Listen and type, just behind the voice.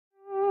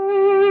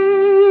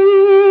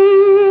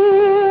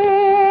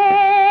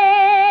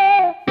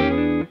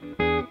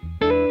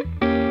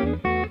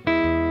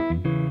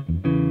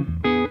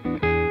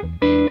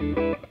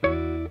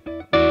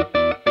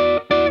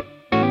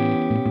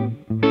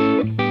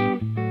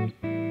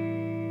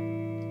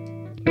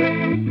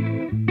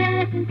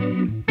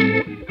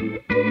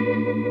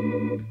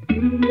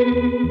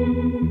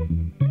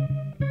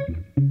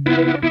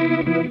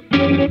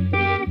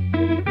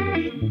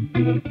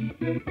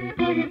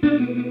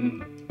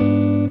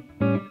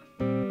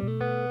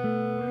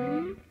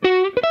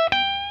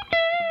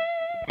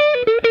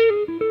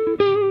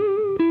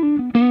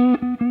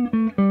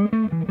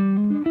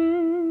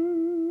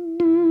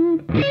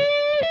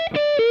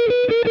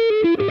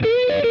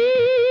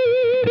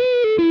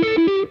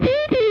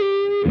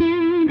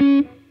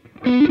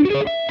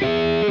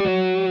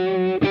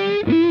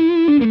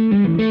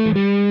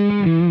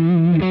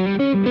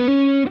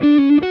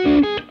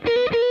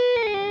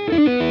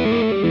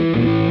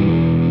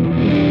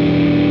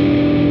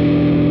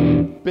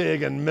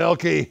big and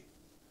milky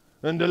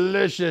and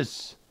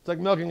delicious. It's like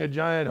milking a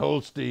giant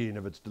Holstein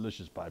of its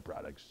delicious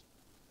byproducts.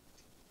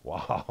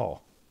 Wow.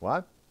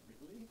 What?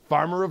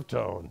 Farmer of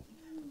Tone.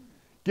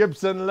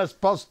 Gibson Les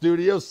Paul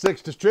Studio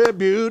 6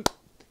 Tribute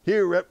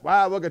here at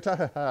Wildwood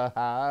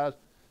Guitars.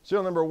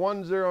 Serial number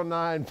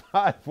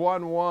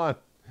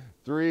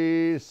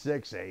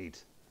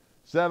 109511368.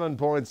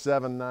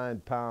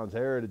 7.79 pounds.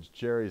 Heritage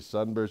Cherry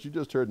Sunburst. You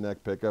just heard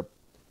neck pickup.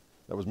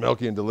 That was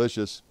milky and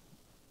delicious.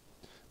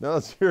 Now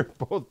let's hear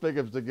both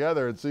pickups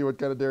together and see what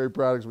kind of dairy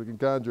products we can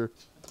conjure.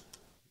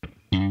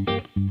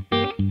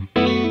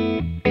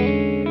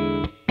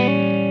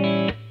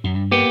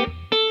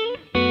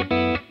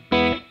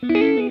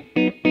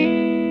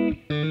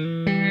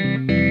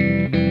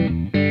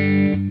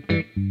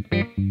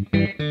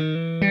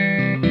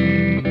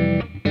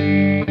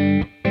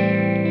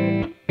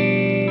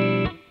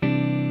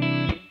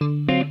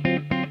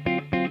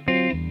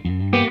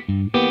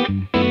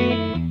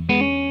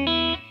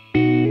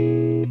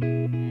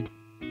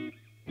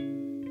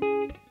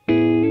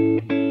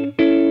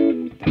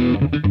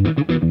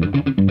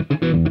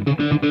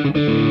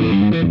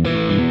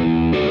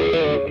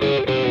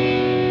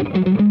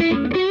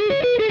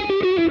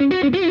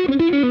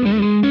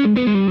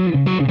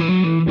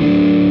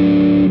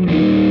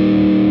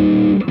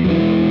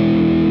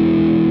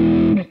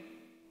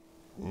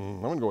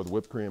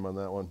 Whipped cream on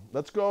that one.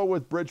 Let's go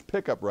with bridge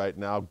pickup right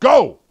now.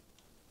 Go!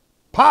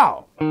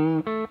 Pow!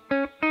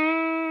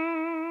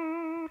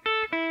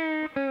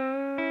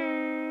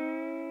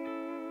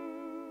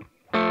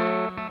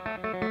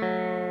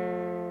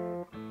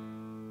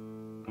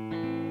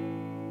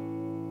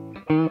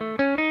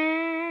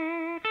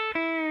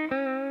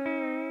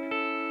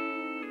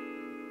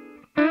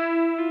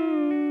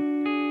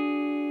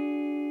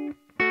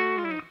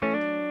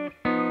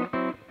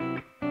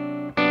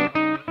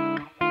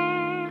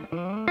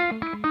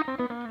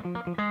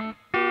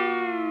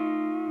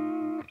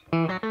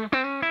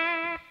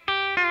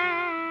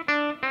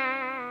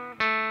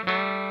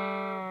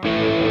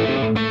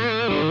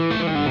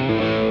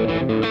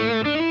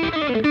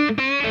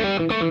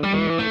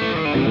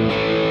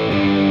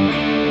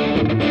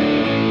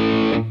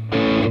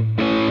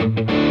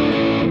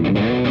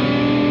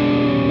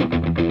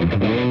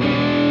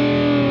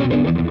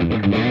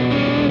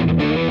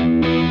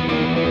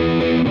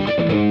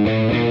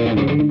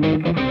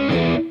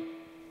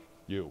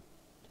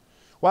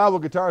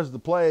 Wildwood Guitars is the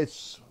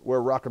place where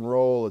rock and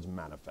roll is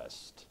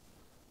manifest.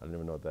 I don't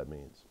even know what that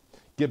means.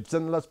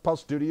 Gibson Les Paul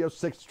Studio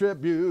 6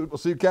 Tribute. We'll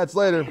see you cats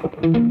later.